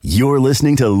You're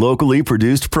listening to locally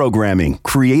produced programming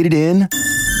created in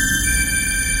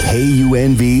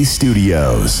KUNV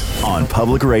Studios on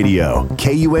Public Radio,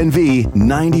 KUNV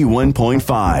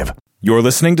 91.5. You're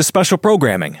listening to special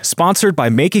programming sponsored by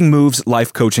Making Moves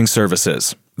Life Coaching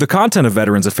Services. The content of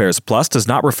Veterans Affairs Plus does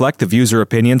not reflect the views or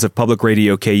opinions of Public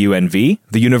Radio KUNV,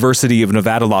 the University of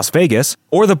Nevada, Las Vegas,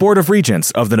 or the Board of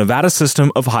Regents of the Nevada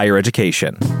System of Higher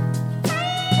Education.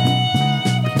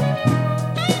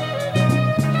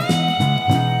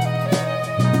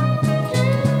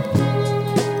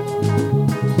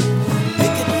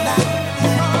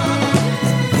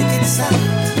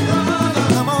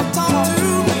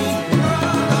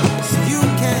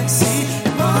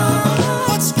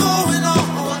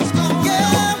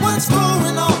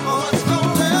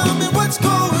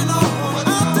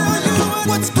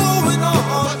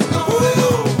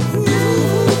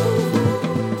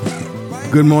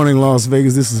 Good morning, Las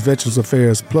Vegas. This is Veterans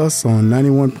Affairs Plus on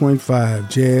 91.5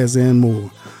 Jazz and More.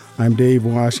 I'm Dave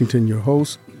Washington, your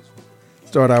host.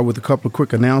 Start out with a couple of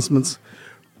quick announcements.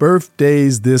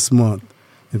 Birthdays this month.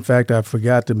 In fact, I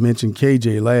forgot to mention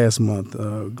KJ last month,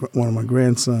 one of my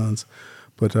grandsons.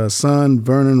 But son,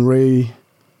 Vernon Ray,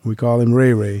 we call him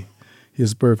Ray Ray,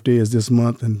 his birthday is this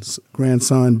month. And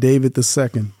grandson, David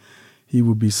II, he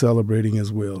will be celebrating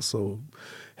as well. So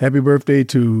happy birthday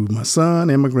to my son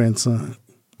and my grandson.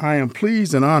 I am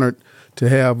pleased and honored to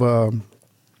have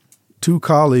two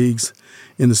colleagues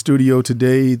in the studio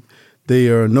today. They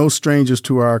are no strangers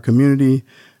to our community.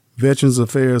 Veterans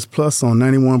Affairs Plus on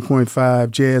 91.5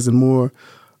 Jazz and More.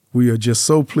 We are just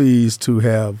so pleased to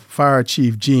have Fire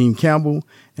Chief Gene Campbell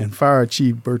and Fire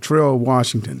Chief Bertrell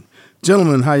Washington.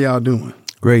 Gentlemen, how y'all doing?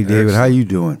 Great, David. How you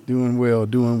doing? Doing well,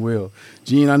 doing well.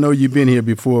 Gene, I know you've been here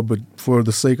before, but for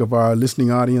the sake of our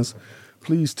listening audience,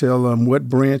 please tell them what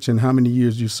branch and how many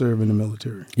years you serve in the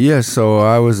military. Yes, so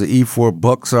I was an E4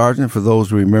 Buck Sergeant, for those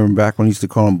who remember back when we used to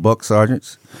call them Buck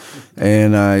Sergeants.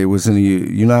 And I was in the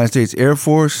United States Air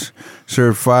Force,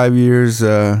 served 5 years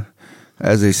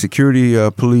as a security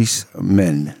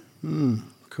policeman.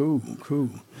 Cool.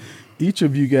 Each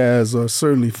of you guys are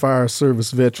certainly fire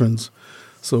service veterans.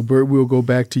 So, Bert, we'll go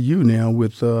back to you now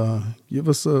with give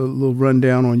us a little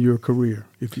rundown on your career,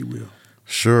 if you will.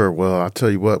 Sure. Well, I'll tell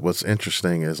you what's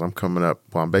interesting is I'm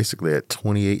basically at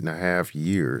 28 and a half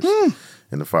years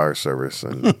in the fire service,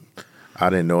 and I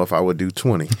didn't know if I would do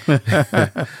 20.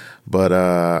 But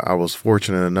I was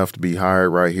fortunate enough to be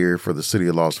hired right here for the city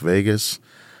of Las Vegas,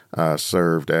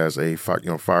 served as a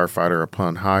firefighter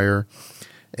upon hire,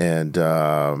 and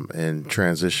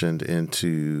transitioned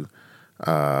into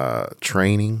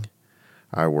training.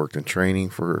 I worked in training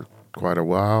for quite a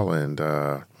while,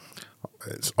 and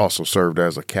it's also served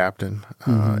as a captain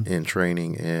in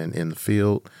training and in the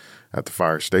field at the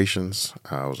fire stations.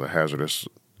 I was a hazardous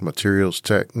materials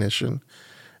technician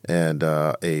and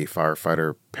a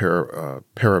firefighter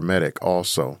paramedic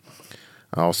also.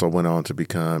 I also went on to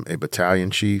become a battalion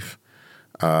chief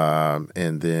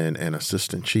and then an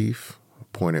assistant chief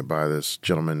appointed by this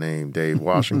gentleman named Dave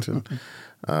Washington.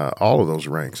 All of those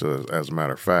ranks, as a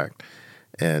matter of fact.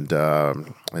 And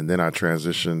then I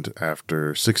transitioned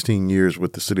after 16 years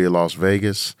with the city of Las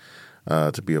Vegas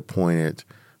to be appointed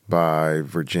by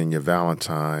Virginia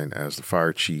Valentine as the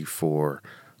fire chief for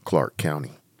Clark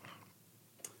County.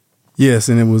 Yes,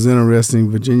 and it was interesting.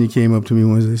 Virginia came up to me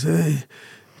once and said, "Hey,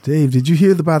 Dave, did you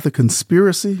hear about the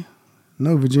conspiracy?"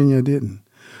 No, Virginia, I didn't.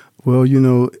 Well,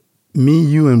 me,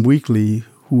 you, and Weekly,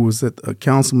 who was a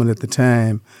councilman at the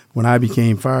time when I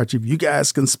became fire chief, you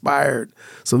guys conspired.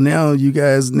 So now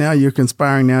you're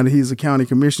conspiring now that he's a county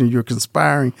commissioner. You're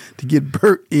conspiring to get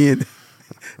Bert in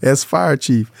as fire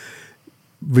chief.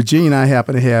 Virginia and I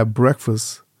happened to have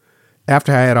breakfast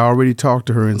after I had already talked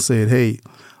to her and said, "Hey,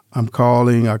 I'm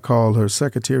calling." I called her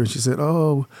secretary and she said,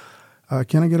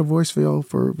 "Can I get a voicemail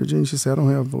for Virginia?" She said, "I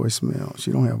don't have voicemail."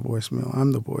 She don't have voicemail.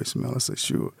 I'm the voicemail. I said,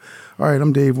 "Sure. All right,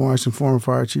 I'm Dave Washington, former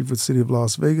fire chief with the city of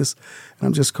Las Vegas, and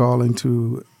I'm just calling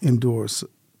to endorse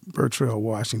Bertrell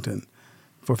Washington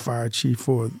for fire chief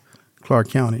for Clark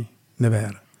County,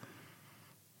 Nevada."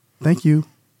 Thank you.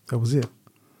 That was it.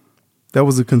 That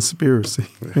was a conspiracy.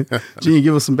 Gene,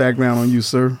 give us some background on you,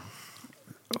 sir.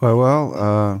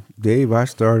 Well, Dave, I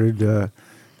started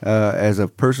as a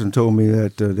person told me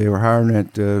that they were hiring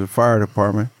at the fire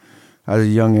department. I was a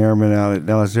young airman out at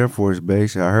Dallas Air Force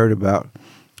Base. I heard about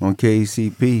on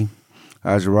KCP.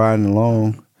 I was riding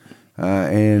along,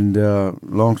 and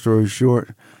long story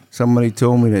short, somebody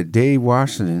told me that Dave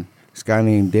Washington, this guy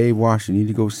named Dave Washington, you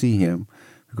need to go see him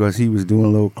because he was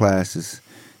doing little classes.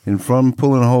 And from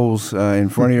pulling holes in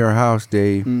front of your house,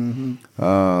 Dave,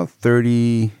 that'd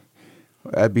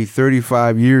be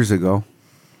 35 years ago.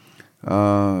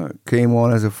 came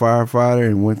on as a firefighter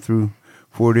and went through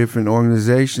 4 different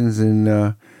organizations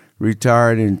and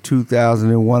retired in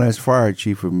 2001 as fire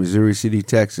chief of Missouri City,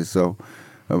 Texas. So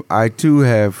I too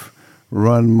have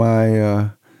run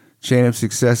my chain of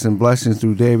success and blessings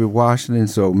through David Washington.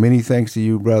 So many thanks to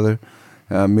you, brother.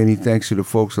 Many thanks to the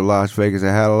folks of Las Vegas. I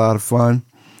had a lot of fun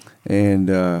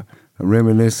and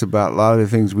reminisce about a lot of the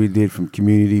things we did, from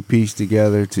community peace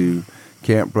together to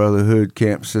Camp Brotherhood,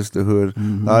 Camp Sisterhood, a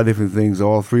lot of different things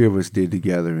all 3 of us did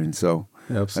together. And so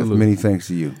Absolutely. many thanks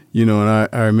to you. You know, and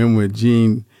I remember when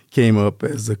Gene came up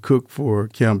as a cook for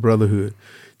Camp Brotherhood.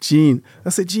 I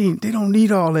said, Gene, they don't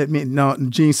need all that meat. No,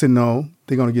 Gene said, no,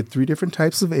 they're going to get 3 different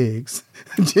types of eggs.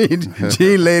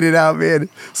 Gene laid it out, man,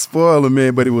 spoiled them,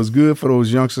 man, but it was good for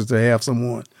those youngsters to have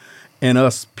someone and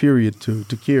us, period, to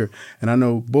care. And I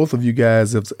know both of you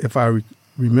guys, if I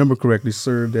remember correctly,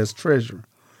 served as treasurer.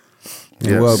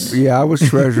 Yes. Well, yeah, I was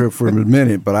treasurer for a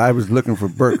minute, but I was looking for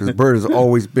Bert because Bert is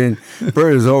always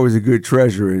a good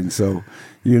treasurer. And so,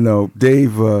 you know,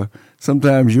 Dave,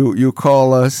 sometimes you'll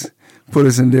call us, put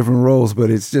us in different roles, but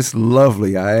it's just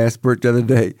lovely. I asked Bert the other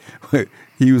day,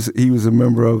 he was a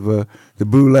member of the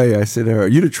Boule. I said, are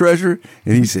you the treasurer?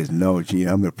 And he says, no, Gene,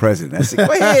 I'm the president. I said,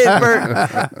 go ahead,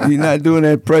 Bert. You're not doing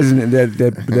that president,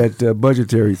 that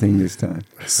budgetary thing this time.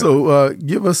 So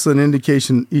give us an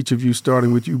indication, each of you,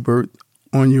 starting with you, Bert,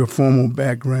 on your formal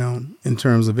background in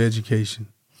terms of education.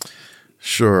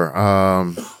 Sure.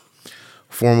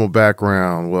 Formal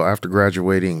background. Well, after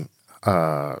graduating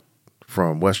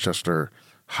from Westchester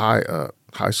High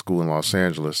School in Los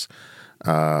Angeles,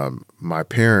 my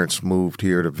parents moved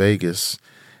here to Vegas,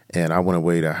 and I went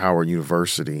away to Howard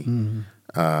University.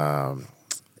 And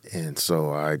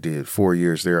so I did 4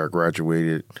 years there. I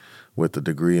graduated with a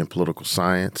degree in political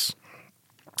science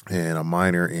and a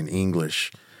minor in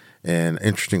English. And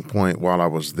interesting point, while I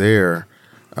was there,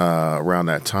 around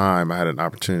that time, I had an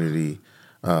opportunity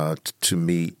to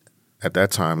meet, at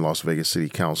that time, Las Vegas City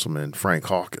Councilman Frank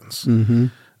Hawkins.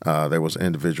 There was an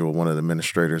individual, one of the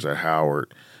administrators at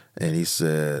Howard, and he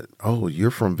said, oh,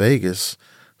 you're from Vegas,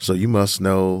 so you must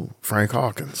know Frank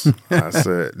Hawkins. I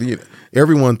said,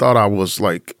 everyone thought I was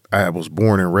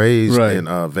born and raised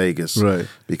in Vegas,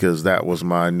 because that was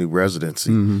my new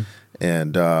residency.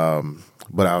 And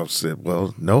but I said,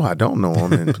 well, no, I don't know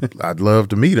him, and I'd love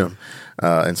to meet him.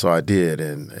 And so I did,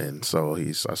 and so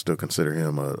I still consider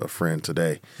him a friend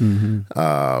today.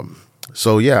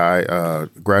 So yeah, I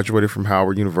graduated from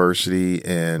Howard University,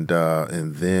 and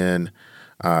then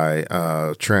I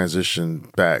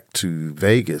transitioned back to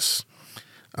Vegas,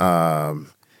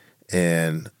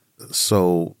 and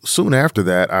so soon after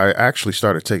that, I actually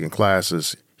started taking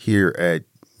classes here at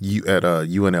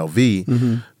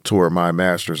UNLV toward my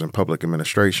master's in public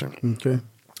administration. Okay.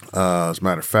 As a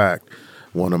matter of fact,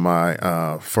 one of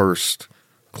my first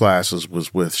classes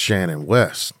was with Shannon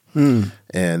West.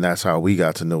 And that's how we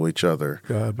got to know each other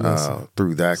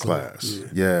through that class.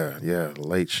 Yeah,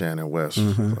 late Shannon West,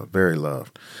 very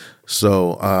loved.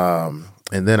 So,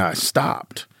 and then I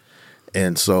stopped.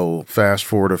 And so fast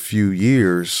forward a few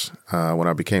years when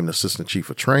I became the assistant chief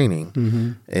of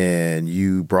training, and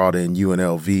you brought in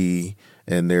UNLV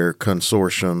and their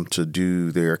consortium to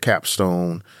do their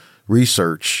capstone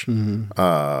research.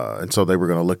 And so they were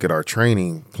going to look at our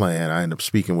training plan. I ended up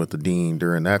speaking with the dean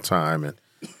during that time,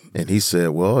 and he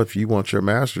said, well, if you want your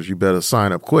master's, you better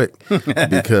sign up quick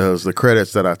because the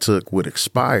credits that I took would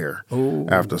expire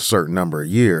after a certain number of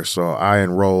years. So I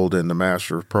enrolled in the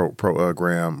master's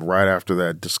program right after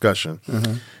that discussion.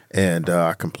 And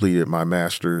I completed my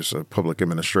master's of public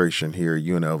administration here at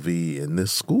UNLV in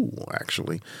this school,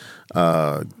 actually,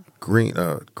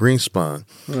 Greenspun.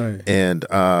 Right. And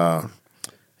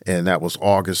that was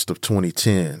August of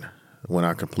 2010 when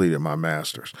I completed my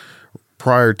master's.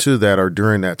 Prior to that, or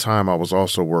during that time, I was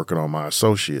also working on my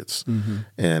associates,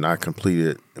 and I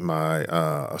completed my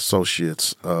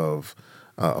associates of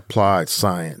applied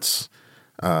science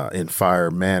in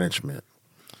fire management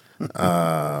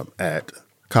at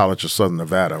College of Southern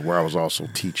Nevada, where I was also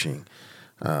teaching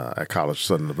at College of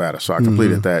Southern Nevada. So I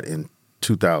completed that in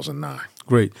 2009.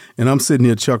 Great. And I'm sitting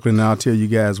here chuckling, and I'll tell you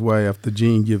guys why after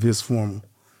Gene give his formal.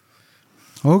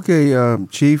 Okay,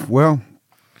 Chief. Well,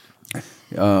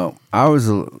 I was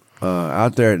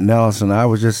out there at Nelson. I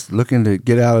was just looking to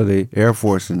get out of the Air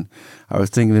Force, and I was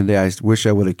thinking today, I wish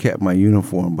I would have kept my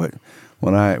uniform. But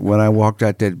when I walked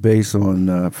out that base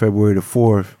on February the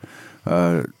 4th,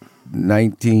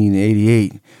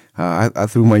 1988, I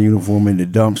threw my uniform in the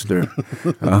dumpster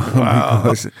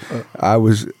because I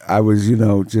was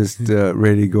just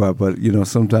ready to go out. But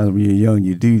sometimes when you're young,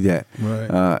 you do that.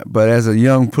 Right. But as a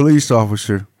young police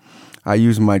officer, I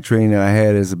used my training that I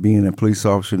had as being a police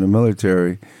officer in the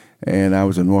military, and I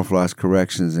was a North Los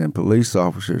Corrections and police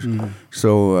officers.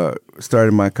 So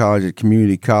started my college at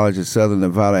Community College in Southern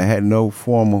Nevada. I had no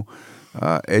formal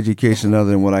education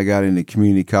other than what I got in the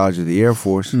Community College of the Air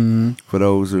Force. For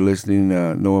those who are listening,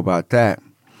 know about that.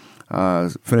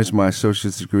 Finished my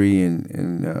associate's degree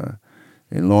in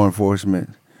law enforcement.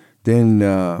 Then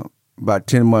about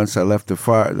 10 months, I left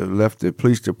the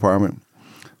police department.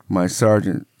 My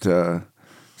sergeant said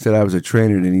I was a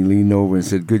trainer, and he leaned over and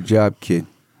said, "Good job, kid."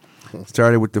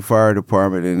 Started with the fire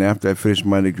department, and after I finished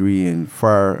my degree in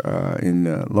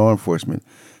law enforcement,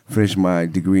 finished my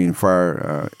degree in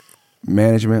fire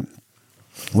management,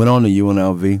 went on to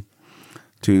UNLV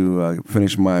to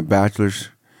finish my bachelor's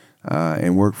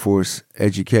in workforce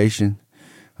education,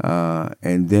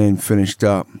 and then finished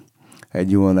up at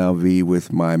UNLV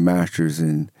with my master's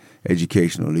in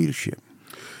educational leadership.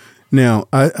 Now,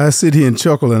 I sit here and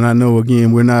chuckle, and I know,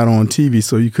 again, we're not on TV,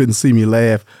 so you couldn't see me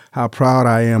laugh, how proud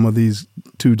I am of these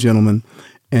two gentlemen.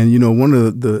 And, one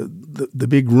of the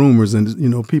big rumors,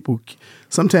 and, people,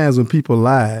 sometimes when people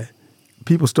lie,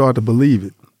 people start to believe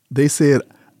it. They said,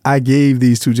 I gave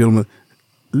these two gentlemen,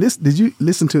 did you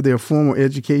listen to their formal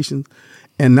education?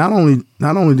 And not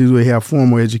only do they have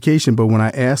formal education, but when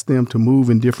I asked them to move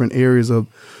in different areas of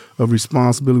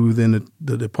responsibility within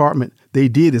the department, they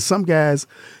did it. Some guys,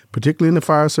 particularly in the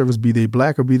fire service, be they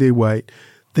black or be they white,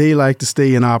 they like to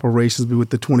stay in operations with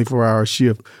the 24-hour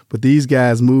shift. But these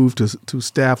guys move to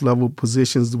staff level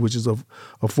positions, which is a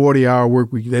 40-hour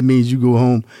work week. That means you go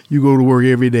home, you go to work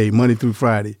every day, Monday through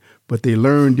Friday. But they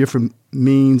learn different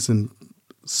means and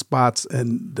spots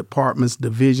and departments,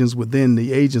 divisions within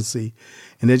the agency,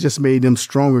 and that just made them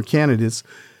stronger candidates.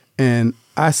 And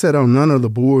I sat on none of the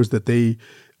boards that they,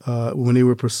 when they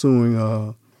were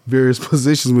pursuing various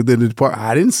positions within the department.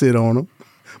 I didn't sit on them,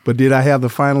 but did I have the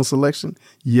final selection?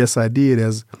 Yes, I did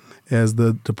as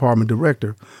the department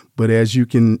director. But as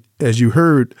you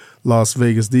heard, Las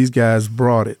Vegas, these guys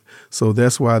brought it. So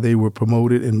that's why they were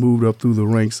promoted and moved up through the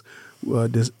ranks,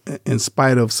 in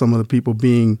spite of some of the people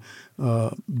being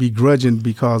begrudging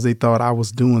because they thought I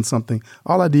was doing something.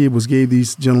 All I did was gave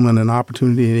these gentlemen an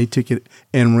opportunity, and they took it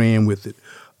and ran with it.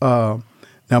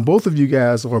 Now, both of you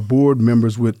guys are board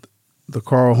members with the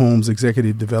Carl Holmes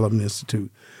Executive Development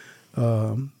Institute.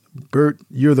 Bert,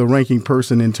 you're the ranking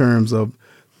person in terms of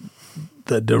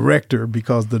the director,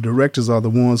 because the directors are the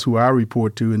ones who I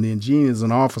report to, and then Gene is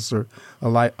an officer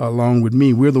along with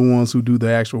me. We're the ones who do the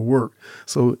actual work.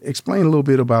 So explain a little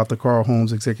bit about the Carl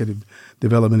Holmes Executive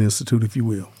Development Institute, if you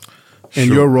will, and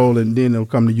your role, and then it'll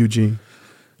come to Eugene.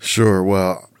 Sure.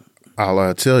 Well,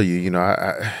 I'll tell you,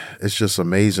 it's just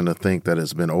amazing to think that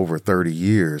it's been over 30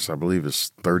 years. I believe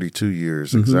it's 32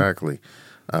 years exactly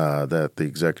that the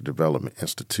Executive Development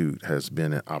Institute has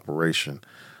been in operation.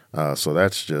 So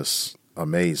that's just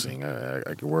amazing.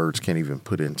 Words can't even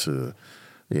put into,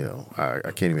 I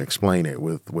can't even explain it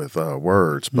with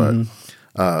words. But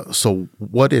so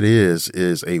what it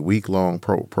is a week-long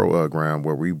program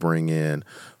where we bring in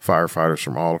firefighters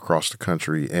from all across the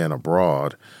country and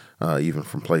abroad. Even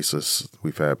from places,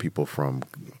 we've had people from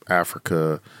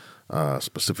Africa,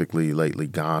 specifically lately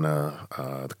Ghana,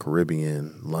 the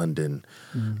Caribbean, London,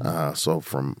 so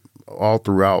from all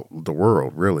throughout the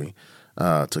world, really,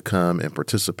 to come and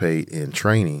participate in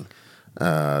training.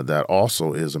 That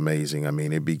also is amazing. I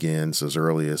mean, it begins as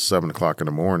early as 7 o'clock in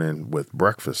the morning with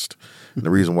breakfast. And the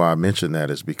reason why I mention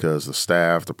that is because the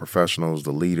staff, the professionals,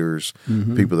 the leaders,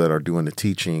 people that are doing the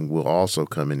teaching will also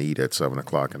come and eat at 7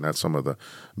 o'clock. And that's some of the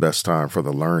best time for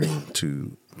the learning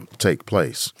to take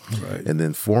place. Right. And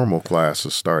then formal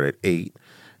classes start at 8,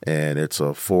 and it's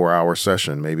a 4-hour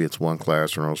session. Maybe it's one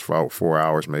class for those 4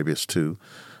 hours, maybe it's 2.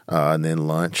 And then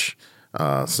lunch.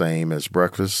 Same as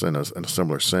breakfast in a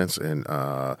similar sense. And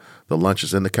the lunch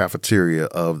is in the cafeteria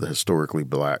of the historically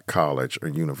black college or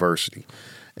university.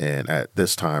 And at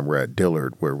this time, we're at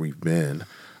Dillard, where we've been.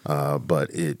 But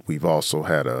we've also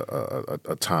had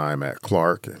a time at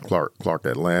Clark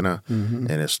Atlanta,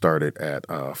 and it started at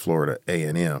Florida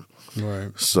A&M.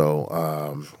 Right.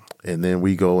 So, and then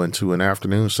we go into an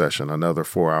afternoon session, another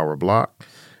 4-hour block.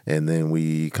 And then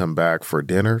we come back for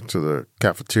dinner to the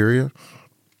cafeteria.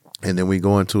 And then we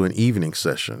go into an evening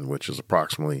session, which is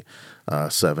approximately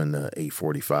 7 to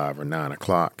 8:45 or 9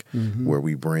 o'clock, where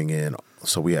we bring in.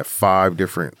 So we have 5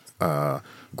 different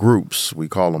groups. We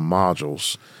call them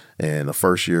modules. And the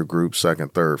first year group,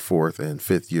 second, third, fourth, and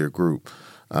fifth year group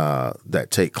that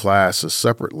take classes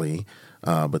separately.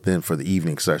 But then for the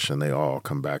evening session, they all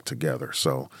come back together.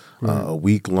 So a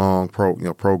week-long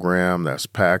program that's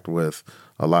packed with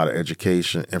a lot of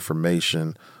education,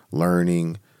 information,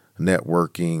 learning,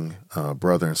 networking,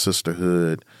 brother and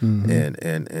sisterhood,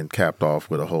 and capped off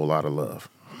with a whole lot of love.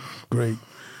 Great.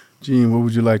 Gene, what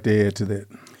would you like to add to that?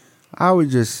 I would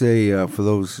just say for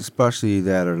those especially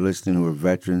that are listening who are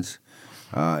veterans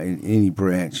in any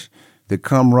branch, the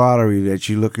camaraderie that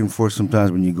you're looking for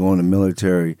sometimes when you go in the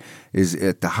military is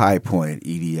at the high point at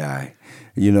EDI.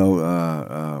 You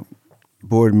know,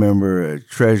 board member,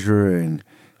 treasurer,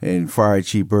 and Fire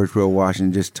Chief Birchwell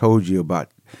Washington just told you about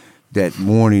that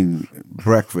morning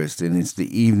breakfast, and it's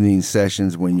the evening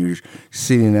sessions when you're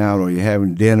sitting out or you're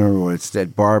having dinner, or it's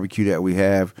that barbecue that we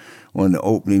have on the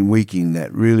opening weekend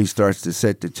that really starts to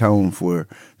set the tone for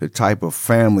the type of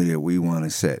family that we want to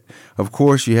set. Of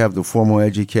course, you have the formal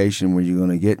education where you're going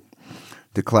to get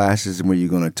the classes and where you're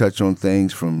going to touch on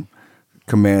things from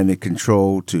command and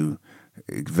control to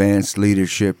advanced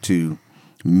leadership to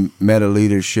meta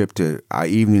leadership to our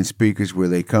evening speakers where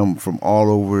they come from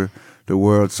all over the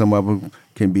world. Some of them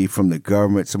can be from the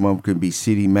government, some of them can be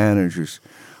city managers.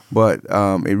 But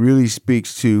it really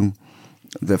speaks to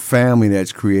the family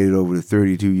that's created over the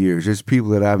 32 years. There's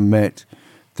people that I've met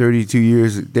 32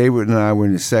 years. David and I were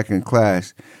in the second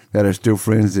class that are still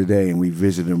friends today, and we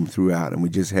visit them throughout. And we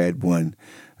just had one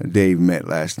Dave met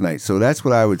last night. So that's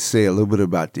what I would say a little bit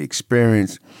about the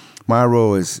experience. My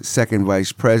role as second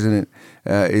vice president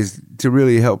is to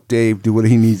really help Dave do what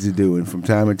he needs to do. And from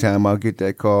time to time, I'll get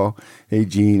that call, hey,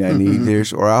 Gene, I need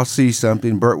this. Or I'll see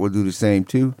something. Bert will do the same,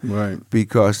 too. Right.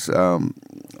 Because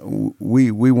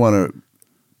we want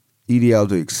EDL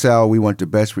to excel. We want the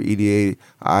best for EDI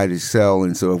to excel.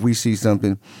 And so if we see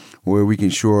something where we can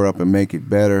shore up and make it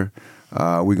better,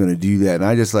 we're going to do that. And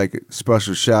I just like a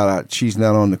special shout out. She's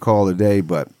not on the call today,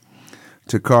 but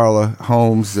to Carla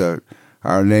Holmes,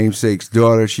 our namesake's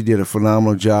daughter. She did a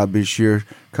phenomenal job this year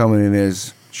coming in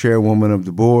as chairwoman of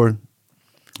the board.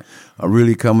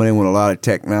 Really coming in with a lot of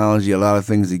technology, a lot of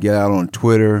things to get out on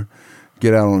Twitter,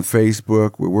 get out on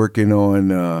Facebook. We're working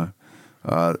on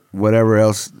whatever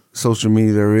else social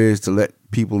media there is to let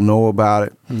people know about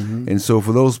it. And so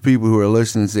for those people who are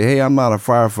listening and say, hey, I'm not a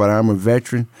firefighter, I'm a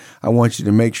veteran, I want you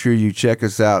to make sure you check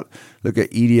us out. Look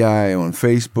at EDI on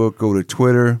Facebook, go to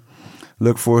Twitter,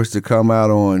 look for us to come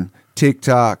out on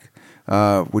TikTok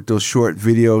with those short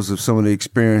videos of some of the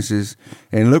experiences,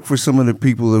 and look for some of the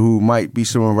people who might be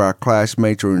some of our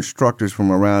classmates or instructors from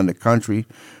around the country,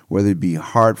 whether it be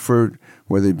Hartford,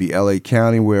 whether it be LA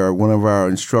County, where one of our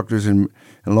instructors and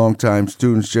longtime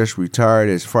students just retired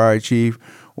as fire chief,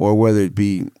 or whether it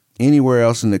be anywhere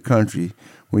else in the country.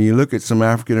 When you look at some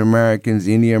African Americans,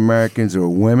 Indian Americans, or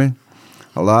women,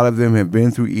 a lot of them have been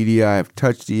through EDI, have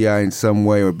touched EDI in some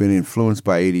way, or been influenced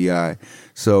by EDI.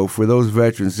 So for those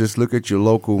veterans, just look at your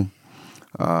local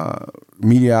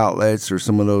media outlets or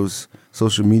some of those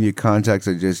social media contacts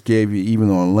I just gave you, even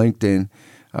on LinkedIn,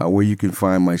 where you can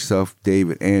find myself,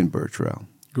 David, and Bertrell.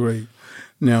 Great.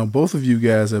 Now, both of you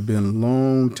guys have been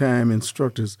long-time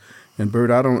instructors. And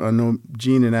Bert, I know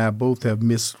Gene and I both have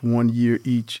missed 1 year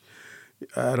each.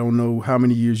 I don't know how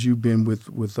many years you've been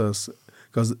with us.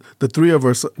 Because the three of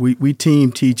us, we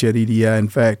team teach at EDI. In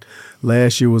fact,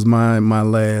 last year was my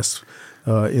last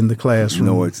in the classroom.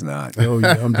 No, it's not. Oh,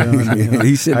 yeah, I'm done. Man.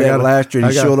 He said that last year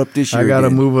and he showed up this year. I got to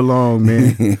again. move along,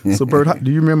 man. So, Bert,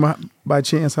 do you remember by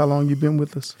chance how long you've been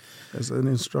with us as an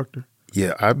instructor?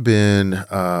 Yeah, I've been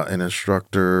an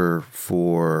instructor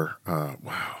for,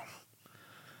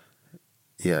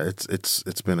 yeah,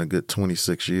 it's been a good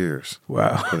 26 years.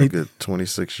 Wow. It's been a good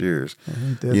 26 years.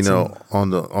 You know,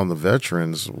 on the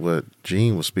veterans, what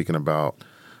Gene was speaking about,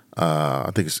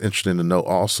 I think it's interesting to note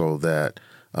also that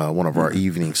one of our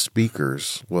evening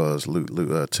speakers was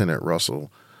Lieutenant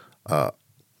Russell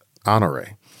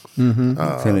Honore,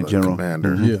 Lieutenant General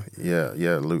Commander.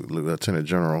 Lieutenant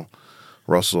General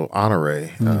Russell Honore,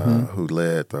 who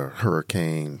led the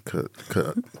Hurricane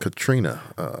Katrina.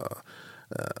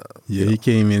 He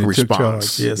came in and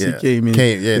response. took charge. Yes, he came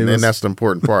in. And that's the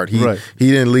important part. He Right.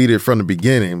 he didn't lead it from the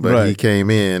beginning, but he Right. came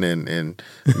in and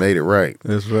made it right.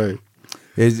 That's right.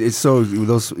 It's so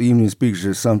those evening speakers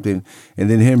are something, and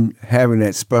then him having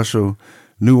that special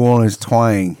New Orleans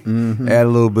twang add a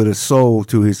little bit of soul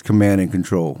to his command and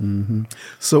control.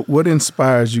 So what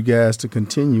inspires you guys to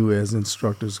continue as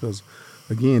instructors? Because,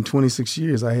 again, 26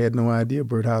 years, I had no idea,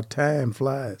 Bert, how time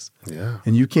flies. Yeah.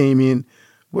 And you came in,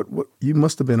 what you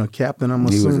must have been a captain, I'm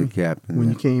He was a assuming, captain, when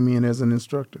yeah. you came in as an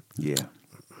instructor. Yeah,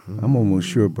 I'm almost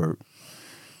sure, Bert.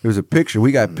 There's a picture.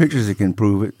 We got pictures that can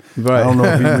prove it. Right. I don't know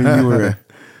if you were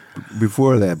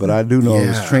before that, but I do know it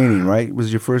was Yeah. training, right?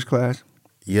 Was your first class?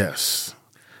 Yes.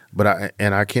 But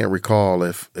I can't recall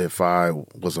if I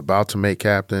was about to make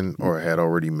captain or had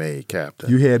already made captain.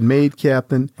 You had made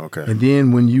captain. Okay. And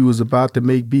then when you was about to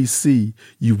make BC,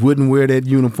 you wouldn't wear that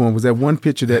uniform. Was that one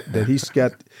picture that he's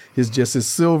got his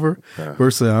silver? Yeah.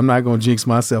 Bert said, I'm not going to jinx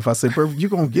myself. I said, Bert, you're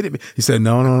going to get it. He said,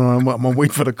 no, I'm going to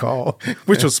wait for the call,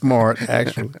 which was smart,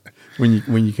 actually, when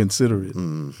you consider it.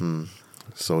 Mm-hmm.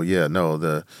 So, yeah, no,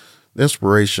 the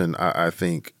inspiration, I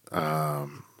think,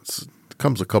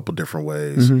 comes a couple different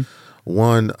ways. Mm-hmm.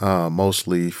 One,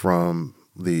 mostly from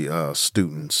the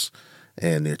students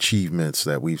and the achievements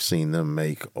that we've seen them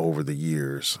make over the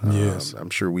years. Yes. I'm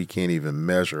sure we can't even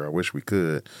measure. I wish we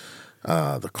could.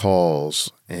 The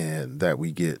calls and that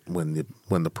we get when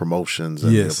the promotions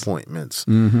and yes. the appointments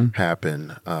mm-hmm.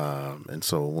 happen. And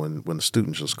so when the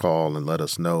students just call and let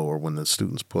us know, or when the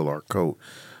students pull our coat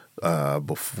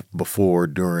before,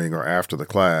 during, or after the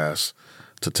class,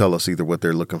 to tell us either what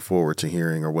they're looking forward to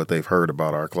hearing or what they've heard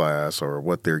about our class or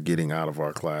what they're getting out of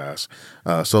our class.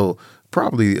 So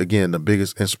probably, again, the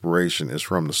biggest inspiration is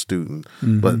from the student.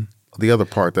 Mm-hmm. But the other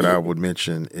part that I would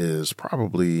mention is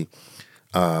probably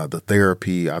the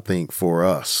therapy, I think, for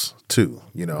us too.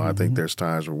 Mm-hmm. I think there's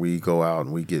times where we go out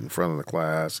and we get in front of the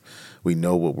class. We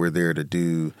know what we're there to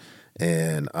do.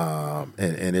 And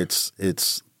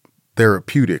it's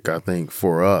therapeutic, I think,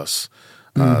 for us.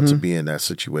 To be in that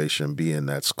situation, be in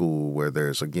that school where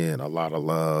there's, again, a lot of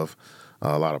love,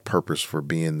 a lot of purpose for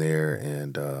being there,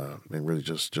 and really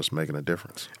just making a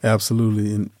difference.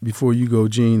 Absolutely. And before you go,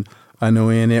 Gene, I know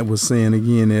Annette was saying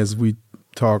again as we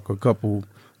talk a couple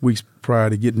weeks prior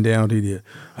to getting down to there,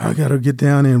 I got to get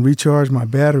down there and recharge my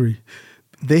battery.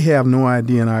 They have no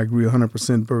idea, and I agree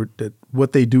 100%, Bert, that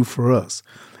what they do for us.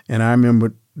 And I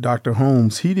remember Dr.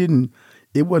 Holmes,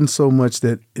 it wasn't so much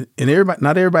that, and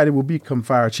not everybody will become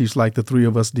fire chiefs like the three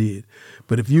of us did.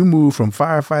 But if you move from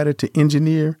firefighter to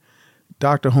engineer,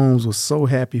 Dr. Holmes was so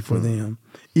happy for them.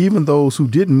 Even those who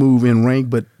didn't move in rank,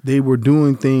 but they were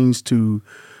doing things to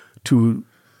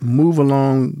move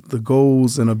along the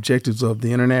goals and objectives of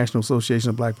the International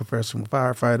Association of Black Professional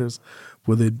Firefighters,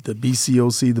 whether the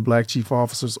BCOC, the Black Chief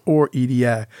Officers, or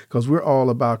EDI, because we're all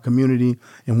about community.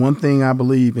 And one thing I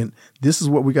believe in, this is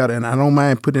what we got, and I don't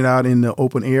mind putting it out in the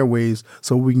open airways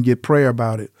so we can get prayer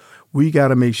about it. We got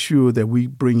to make sure that we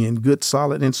bring in good,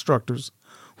 solid instructors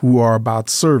who are about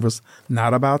service,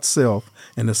 not about self.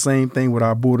 And the same thing with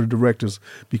our board of directors,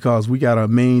 because we got to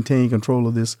maintain control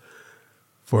of this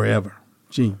forever.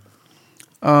 Gene.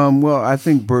 Well, I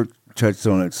think Bert touched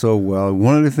on it so well.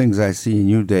 One of the things I see in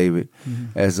you, David,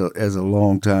 as a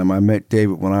long time, I met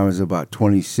David when I was about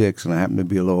 26, and I happen to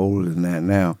be a little older than that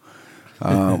now.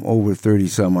 Over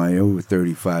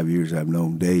 35 years I've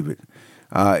known David.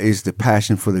 Is the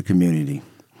passion for the community,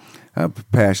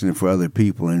 passionate for other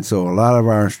people. And so a lot of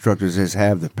our instructors just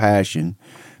have the passion.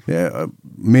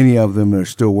 Many of them are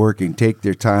still working, take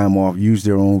their time off, use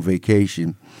their own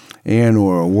vacation, and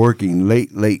or working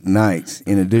late nights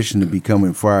in addition to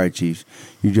becoming fire chiefs.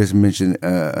 You just mentioned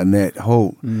Annette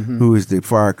Holt, who is the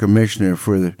fire commissioner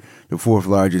for the fourth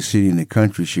largest city in the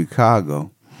country,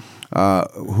 Chicago,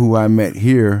 who I met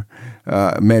here,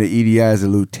 met at EDI as a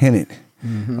lieutenant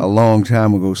a long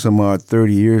time ago, some odd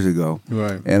 30 years ago.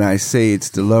 Right. And I say it's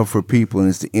the love for people and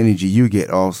it's the energy you get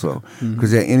also.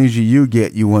 Because that energy you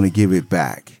get, you want to give it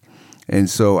back. And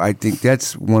so I think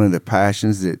that's one of the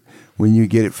passions that when you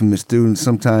get it from the students,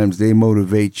 sometimes they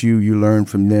motivate you, you learn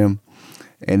from them,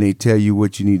 and they tell you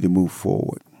what you need to move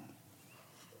forward.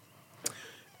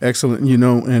 Excellent.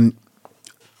 And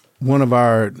one of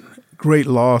our great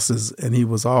losses, and he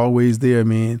was always there,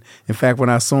 man. In fact, when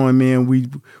I saw him, man,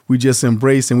 we just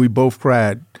embraced and we both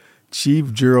cried.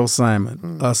 Chief Gerald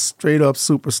Simon, a straight-up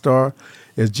superstar.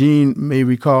 As Gene may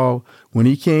recall, when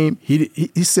he came,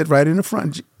 he sat right in the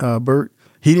front, Bert.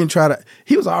 He didn't try to –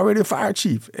 he was already a fire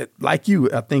chief, like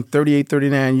you, I think 38,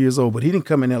 39 years old. But he didn't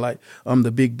come in there like, I'm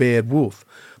the big bad wolf.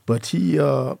 But he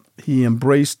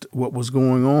embraced what was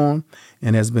going on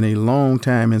and has been a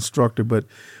long-time instructor. But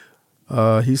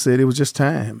he said it was just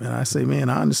time. And I say, man,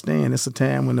 I understand. It's a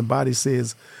time when the body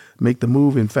says make the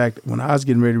move. In fact, when I was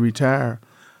getting ready to retire,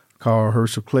 called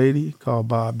Herschel Clady, called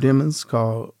Bob Dimmons,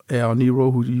 called Al Nero,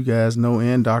 who you guys know,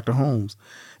 and Dr. Holmes.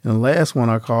 And the last one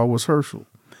I called was Herschel.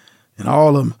 And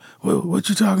all of them, what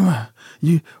you talking about?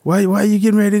 Why are you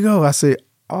getting ready to go? I said,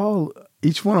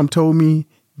 each one of them told me,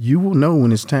 you will know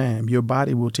when it's time. Your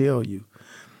body will tell you.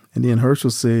 And then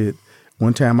Herschel said,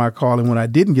 one time I called him when I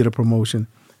didn't get a promotion,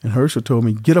 and Herschel told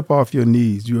me, get up off your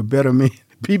knees. You're a better man.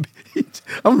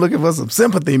 I'm looking for some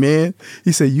sympathy, man.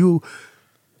 He said, you'll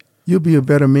be a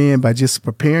better man by just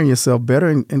preparing yourself better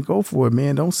and go for it,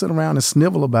 man. Don't sit around and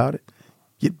snivel about it.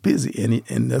 get busy,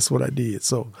 and that's what I did.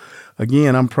 So,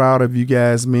 again, I'm proud of you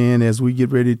guys, man. As we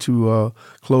get ready to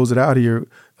close it out here,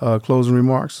 closing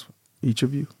remarks, each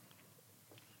of you.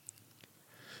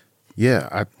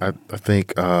 Yeah, I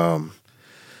think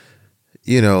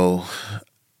you know,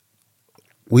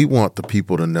 we want the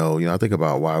people to know. You know, I think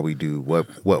about why we do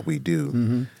what we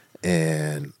do,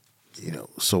 and you know,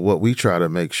 so what we try to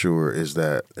make sure is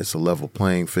that it's a level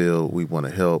playing field. We want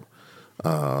to help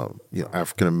you know,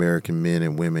 African American men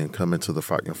and women come into the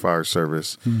fire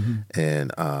service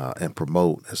and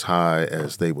promote as high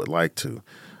as they would like to.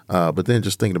 But then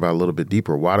just thinking about it a little bit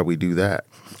deeper, why do we do that?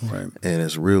 Right. And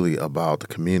it's really about the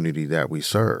community that we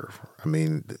serve. I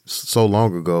mean, so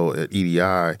long ago at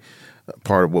EDI,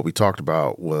 part of what we talked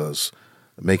about was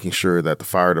making sure that the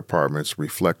fire departments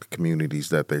reflect the communities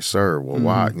that they serve. Well,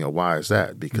 why is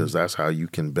that? Because that's how you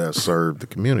can best serve the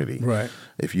community. Right.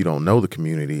 If you don't know the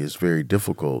community, it's very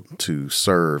difficult to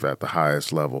serve at the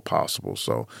highest level possible.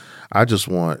 So I just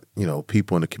want, you know,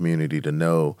 people in the community to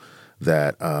know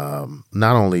that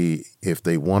not only if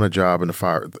they want a job in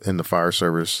the fire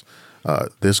service,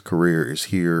 this career is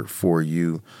here for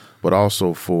you, but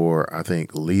also for, I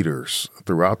think, leaders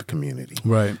throughout the community,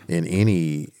 right, in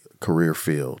any career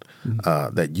field,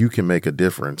 that you can make a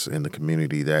difference in the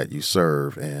community that you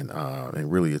serve,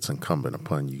 and really it's incumbent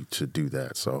upon you to do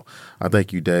that. So I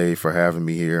thank you, Dave, for having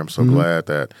me here. I'm so glad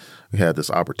that we had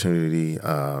this opportunity.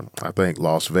 I thank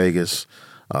Las Vegas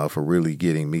for really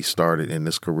getting me started in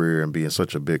this career and being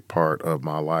such a big part of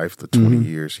my life, the 20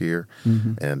 years here,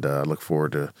 and I look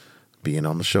forward to being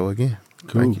on the show again.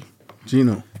 Cool. Thank you.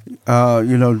 Gino.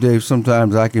 You know, Dave,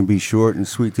 sometimes I can be short and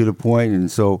sweet to the point, and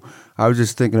so I was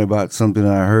just thinking about something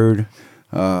I heard,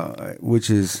 which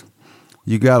is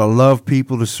you got to love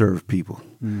people to serve people.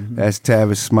 That's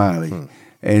Tavis Smiley.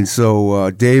 And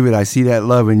so, David, I see that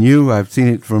love in you. I've seen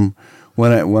it from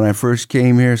when I first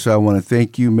came here, so I want to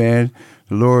thank you, man.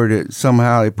 The Lord,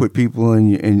 somehow they put people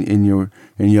in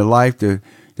your life that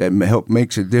help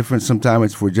makes a difference. Sometimes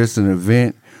it's for just an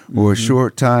event or a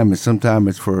short time, and sometimes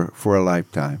it's for a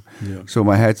lifetime. Yeah. So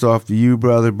my hat's off to you,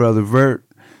 Brother Vert.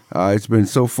 It's been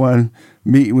so fun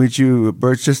meeting with you.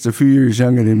 Bert's just a few years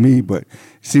younger than me, but it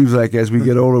seems like as we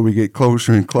get older, we get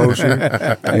closer and closer.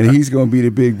 And he's going to be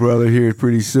the big brother here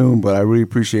pretty soon, but I really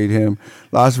appreciate him.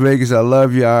 Las Vegas, I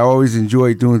love you. I always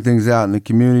enjoy doing things out in the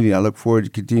community. I look forward to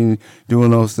continuing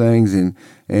doing those things. And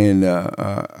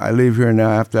I live here now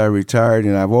after I retired,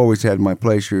 and I've always had my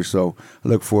place here, so I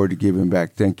look forward to giving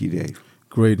back. Thank you, Dave.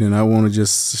 Great, and I want to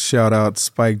just shout out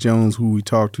Spike Jones, who we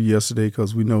talked to yesterday,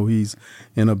 because we know he's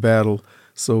in a battle.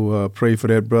 So pray for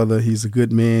that brother. He's a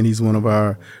good man. He's one of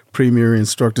our premier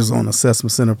instructors on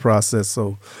assessment center process.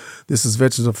 So this is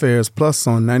Veterans Affairs Plus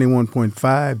on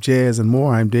 91.5 Jazz and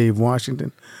More. I'm Dave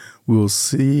Washington. We'll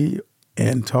see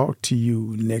and talk to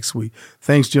you next week.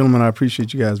 Thanks, gentlemen. I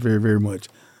appreciate you guys very, very much.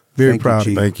 Very proud of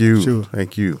you. Thank you. Sure.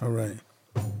 Thank you. All right.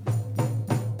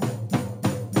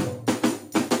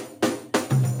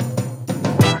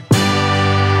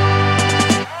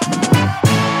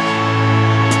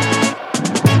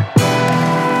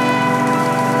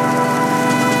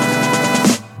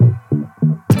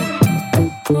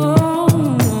 Oh